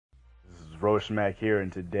Roshmack here,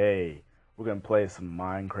 and today we're gonna play some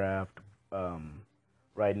Minecraft. Um,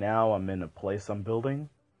 right now I'm in a place I'm building.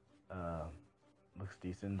 Uh, Looks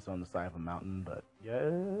decent. It's on the side of a mountain, but yeah,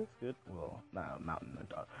 it's good. Well, not a mountain,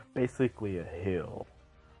 basically a hill.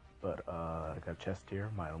 But I got a chest here,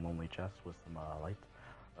 my lonely chest with some lights.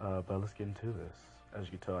 But let's get into this. As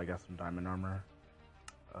you can tell, I got some diamond armor.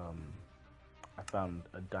 Um, I found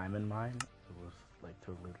a diamond mine. It was like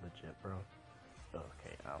totally legit, bro.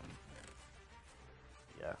 Okay,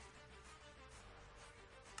 yeah.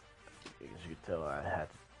 As you can tell, I had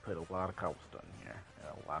to put a lot of cobblestone here and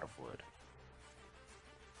a lot of wood.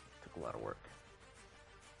 Took a lot of work.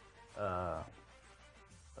 Uh,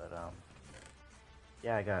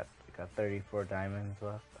 yeah, I got 34 diamonds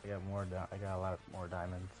left. I got more. I got a lot more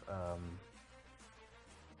diamonds. Honestly,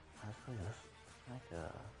 this like a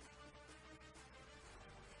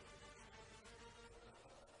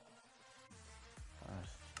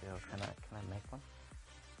steel. Can I make one?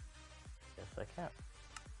 Yes, I can.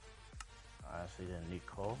 Honestly, didn't need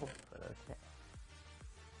coal, but okay.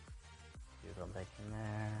 You go back in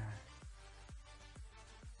there.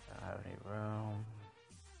 Don't have any room.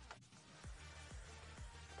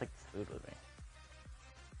 Take this food with me.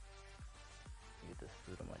 Get this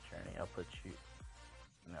food on my journey. I'll put you.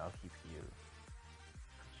 No, I'll keep you.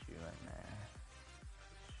 Put you in there.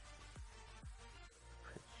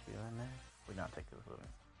 Put you in there. We're not taking this with me.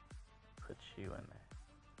 Put you in there.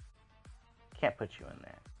 Can't put you in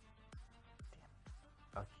there.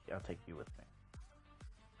 Damn. I'll take you with me.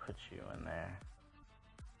 Put you in there.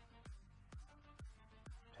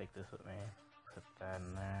 Take this with me. Put that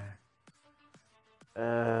in there.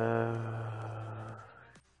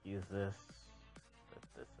 Use this. Put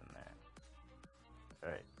this in there.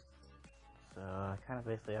 Alright. So I kind of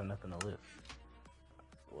basically have nothing to lose.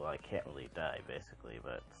 Well, I can't really die basically,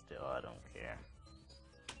 but still I don't care.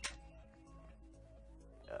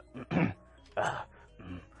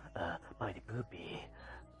 Mighty poopy.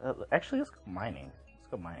 Actually, let's go mining. Let's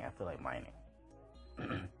go mining. I feel like mining.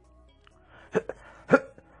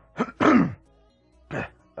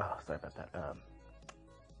 Oh, sorry about that. I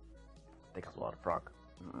think I swallowed a frog.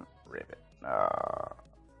 Ribbit. I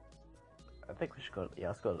think we should go. Yeah,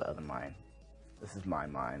 let's go to the other mine. This is my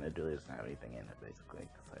mine. It really doesn't have anything in it, basically,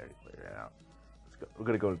 because I already cleared it out. Let's go. We're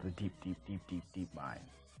gonna go to the deep mine.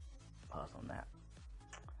 Pause on that.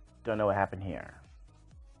 Don't know what happened here.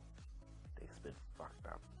 I think it's been fucked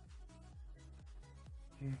up.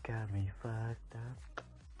 You got me fucked up.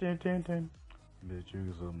 Dun dun dun. Bitch,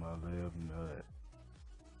 you on my left nut.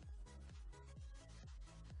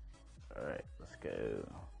 Alright, let's go.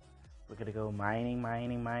 We're gonna go mining. Oh,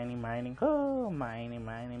 mining. Oh, mining.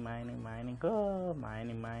 Oh,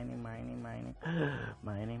 mining.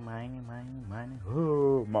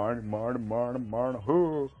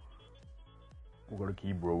 Oh. We're gonna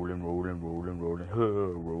keep rolling. Oh, rolling.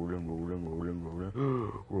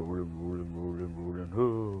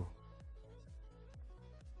 Oh.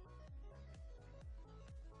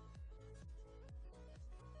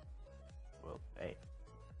 Well, hey.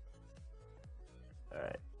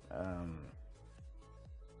 Alright,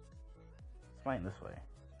 let's mine this way.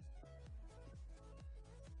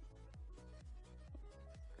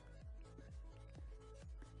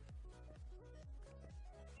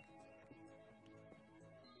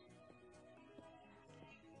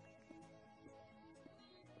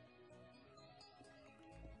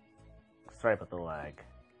 Sorry about the lag.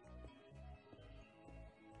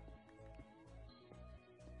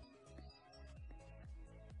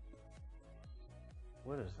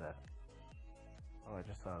 What is that? Oh, I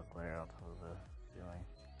just saw a glare out of the ceiling.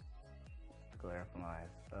 Just a glare from my eyes.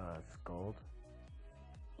 It's gold.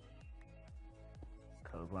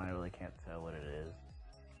 Codeline, I really can't tell what it is.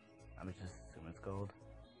 I'm just assuming it's gold.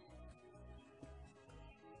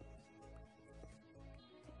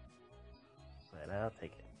 But I'll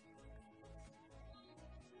take it.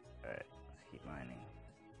 Alright, let's keep mining.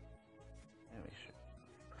 Let me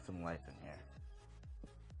put some lights in here.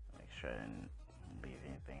 Make sure I didn't leave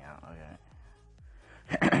anything out. Okay.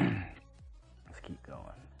 Let's keep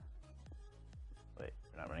going. Wait,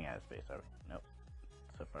 we're not running out of space, are we? Nope.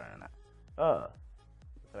 So far, we're not. Oh!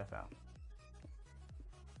 What I found?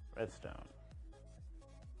 Redstone.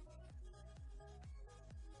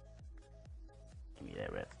 Give me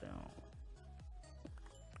that redstone.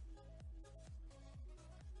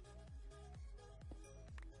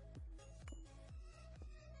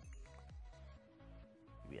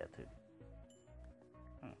 Give me that too.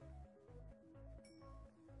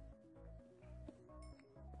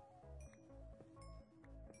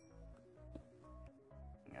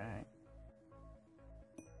 Alright.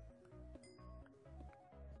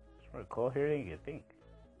 More coal here than you think.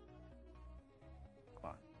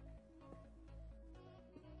 Come on.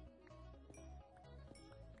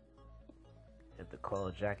 Hit the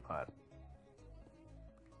coal jackpot.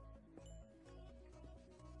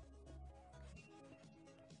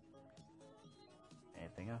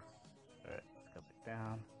 Anything else? Alright, let's go back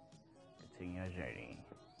down. Continue our journey.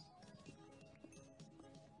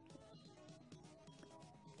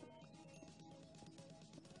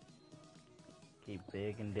 Keep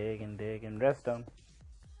digging, digging, digging. Redstone.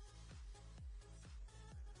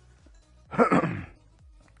 Alright.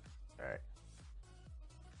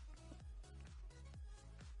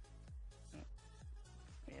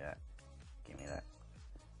 Give me that. Give me that.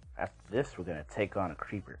 After this, we're gonna take on a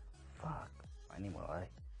creeper. Fuck. I need more light.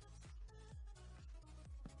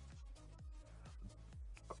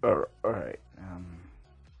 Alright.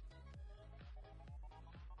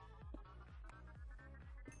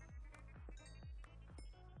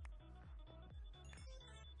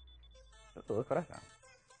 Look what I found.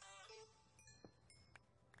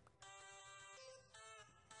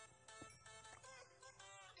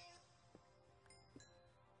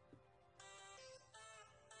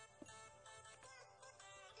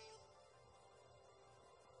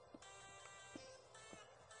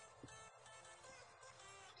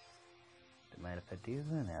 Don't mind if I do,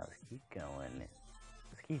 now let's keep going.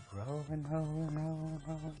 Let's keep rolling, rolling, rolling,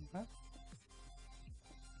 rolling.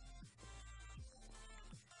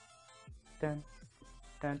 Dun,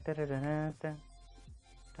 dun, dun, dun, dun, dun, dun,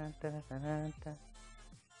 dun, dun, dun, dun.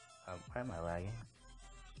 Why am I lagging?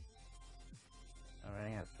 I'm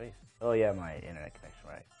running out of space. Oh yeah, my internet connection,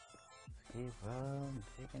 right. Let's keep rolling,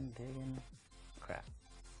 digging, digging. Crap.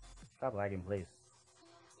 Stop lagging, please.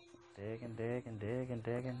 Digging, digging, digging,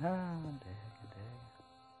 digging. Ah, digging,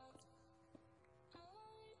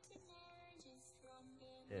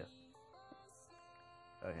 digging.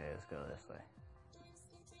 Yeah. Okay, let's go this way.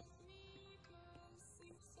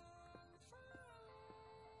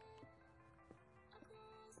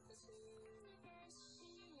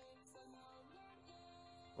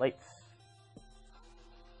 Lights.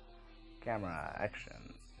 Camera,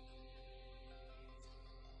 action.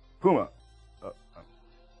 Puma. Oh.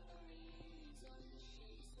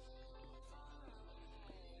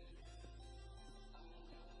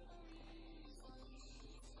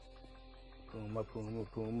 Puma, Puma,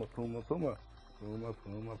 Puma, Puma, Puma. Puma,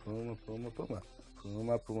 Puma, Puma, Puma, Puma.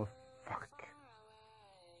 Puma, Puma. Fuck.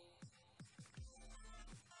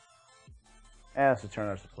 Let's return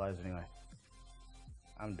our supplies anyway.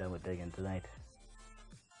 I'm done with digging tonight.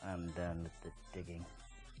 I'm done with the digging.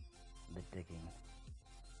 The digging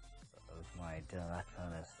of my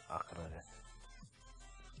Dilactonus Oculus.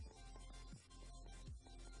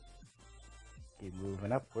 Keep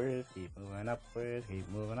moving upwards, keep moving upwards, keep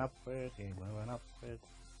moving upwards, keep moving upwards.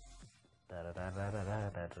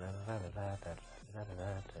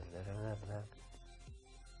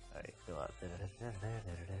 Alright, go out.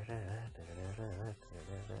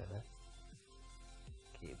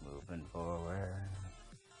 Keep moving forward.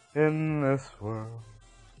 In this world,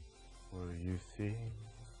 will you see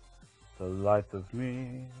the light of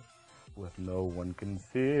me? With no one can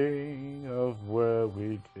see of where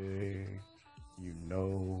we dig. You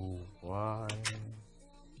know why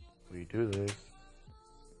we do this,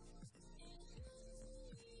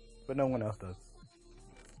 but no one else does.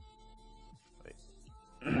 Wait.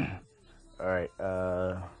 Alright,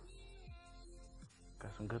 got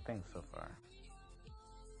some good things so far.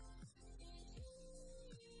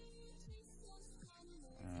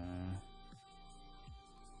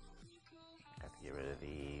 Got to get rid of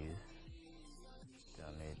these.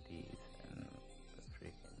 Don't need these and the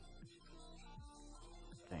freaking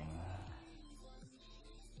thing.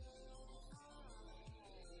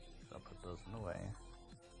 So I'll put those in the way.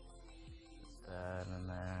 Put that in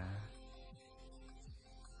there.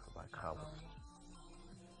 Put my cobblestone.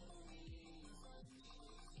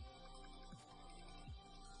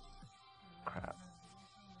 Crap.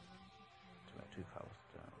 Two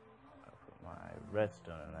cobblestone. I'll put my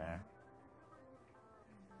redstone in there.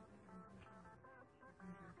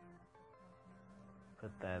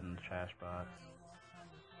 Put that in the trash box.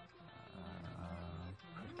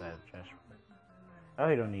 Put that in the trash box. Oh,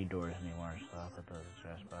 you don't need doors anymore, so I'll put those in the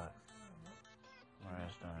trash box. More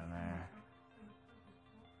redstone in there.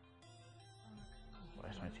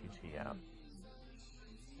 Where's my TT out?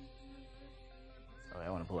 Oh, I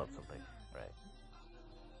want to pull up something. Right.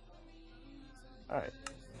 Alright.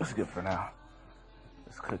 That's good for now.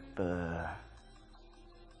 Let's cook the...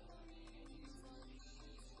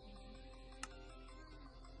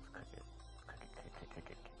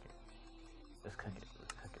 Let's cook it.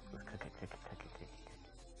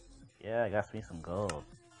 Yeah, I got me some gold.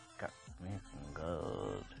 Got me some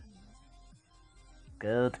gold.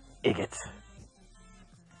 Gold ingot.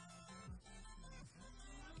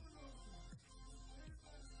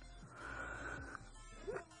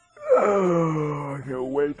 Oh, I can't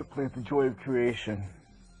wait to play the joy of creation.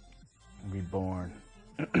 Reborn.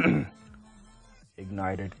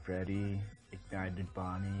 Ignited Freddy. Ignited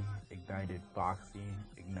Bonnie. Ignited Foxy.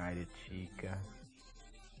 Ignited Chica.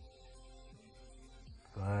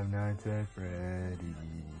 Five Nights at Freddy's,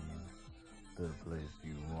 the place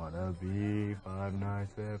you wanna be. Five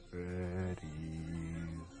Nights at Freddy's,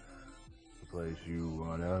 the place you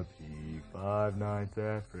wanna be. Five Nights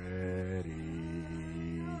at Freddy's.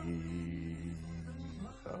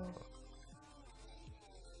 Oh.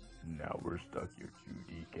 Now we're stuck here,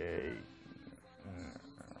 QDK.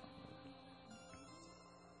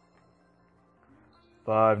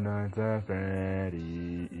 Five Nights at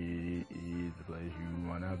Freddy's, the place you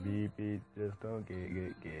wanna be, bitch. Just don't get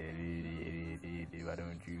it. Why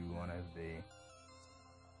don't you wanna stay?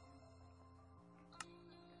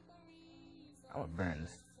 I'm gonna burn the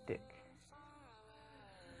stick.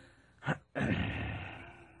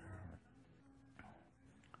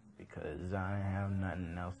 Because I have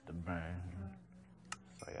nothing else to burn.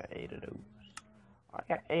 So I got 8 of those. I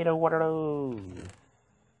got 8 of what are those?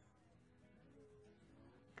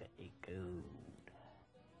 Gold.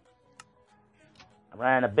 I'm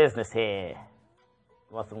running a business here.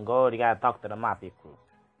 You want some gold? You gotta talk to the mafia crew.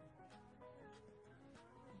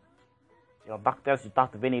 You don't talk to us, you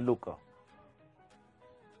talk to Vinny Luca.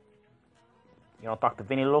 You don't talk to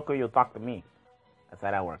Vinny Luca, you talk to me. That's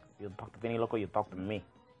how that works. You talk to Vinny Luca, you talk to me.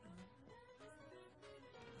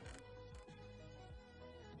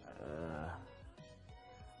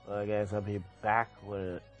 Well, guys, I'll be back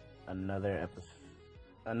with another episode.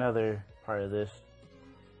 Another part of this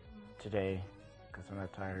today because I'm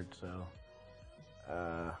not tired, so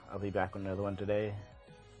I'll be back with another one today,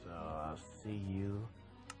 so I'll see you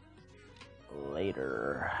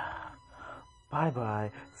later. Bye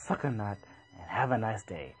bye, suck a nut, and have a nice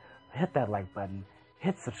day. Hit that like button,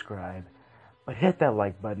 hit subscribe, but hit that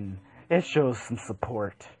like button. It shows some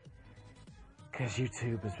support because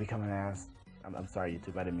YouTube is becoming an ass. I'm sorry,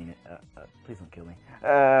 YouTube, I didn't mean it. Please don't kill me.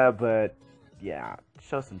 But yeah,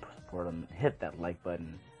 show some support and hit that like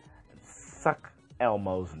button and suck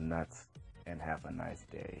Elmo's nuts and have a nice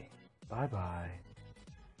day. Bye bye.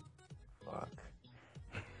 Fuck.